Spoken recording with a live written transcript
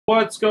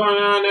What's going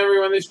on,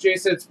 everyone? This is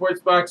Jason at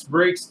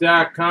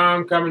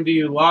SportsBoxBreaks.com coming to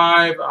you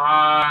live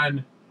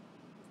on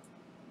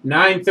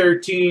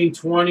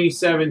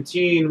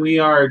 9/13/2017. We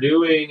are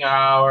doing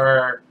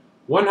our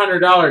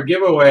 $100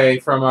 giveaway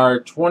from our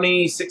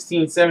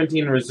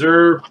 2016-17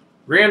 reserve,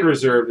 Grand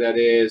Reserve, that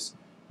is,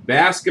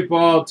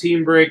 basketball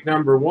team break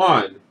number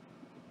 1.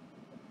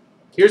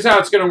 Here's how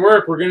it's going to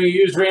work. We're going to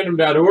use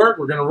random.org.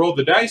 We're going to roll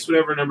the dice.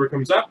 Whatever number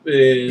comes up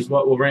is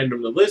what we'll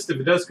random the list. If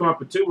it does come up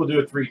with 2, we'll do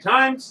it 3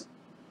 times.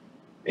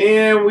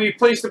 And we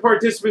place the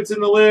participants in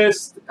the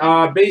list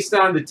based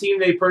on the team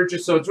they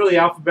purchased. So it's really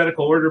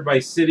alphabetical order by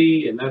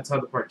city, and that's how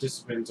the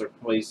participants are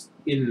placed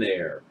in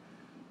there.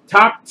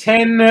 Top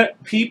 10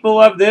 people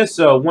of this,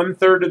 so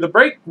 1/3 of the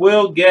break,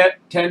 will get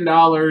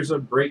 $10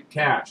 of break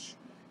cash.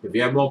 If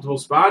you have multiple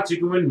spots, you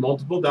can win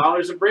multiple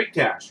dollars of break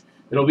cash.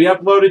 It'll be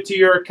uploaded to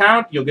your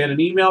account. You'll get an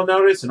email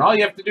notice, and all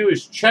you have to do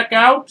is check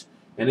out,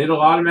 and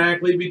it'll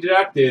automatically be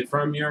deducted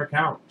from your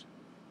account.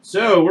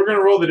 So we're going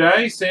to roll the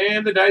dice,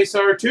 and the dice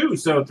are 2.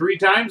 So 3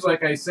 times,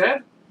 like I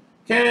said.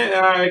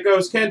 It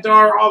goes Kent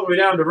R all the way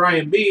down to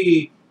Ryan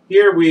B.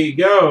 Here we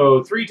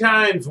go. 3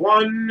 times.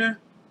 1,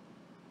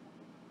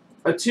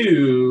 a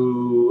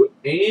 2,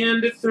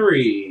 and a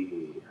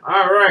 3.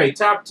 All right,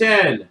 top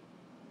 10.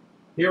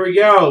 Here we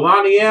go.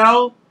 Lonnie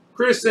L,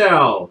 Chris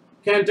L,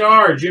 Kent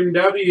R, Jim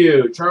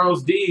W,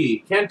 Charles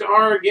D, Kent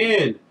R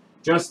again,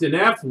 Justin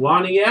F,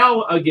 Lonnie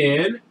L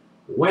again,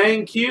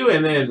 Wang Q,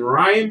 and then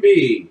Ryan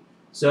B.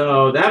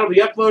 So that'll be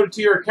uploaded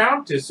to your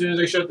account as soon as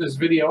I shut this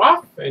video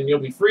off, and you'll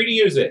be free to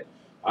use it.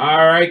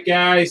 All right,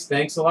 guys,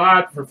 thanks a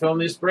lot for filling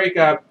this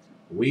breakup.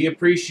 We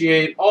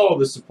appreciate all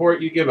the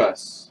support you give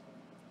us.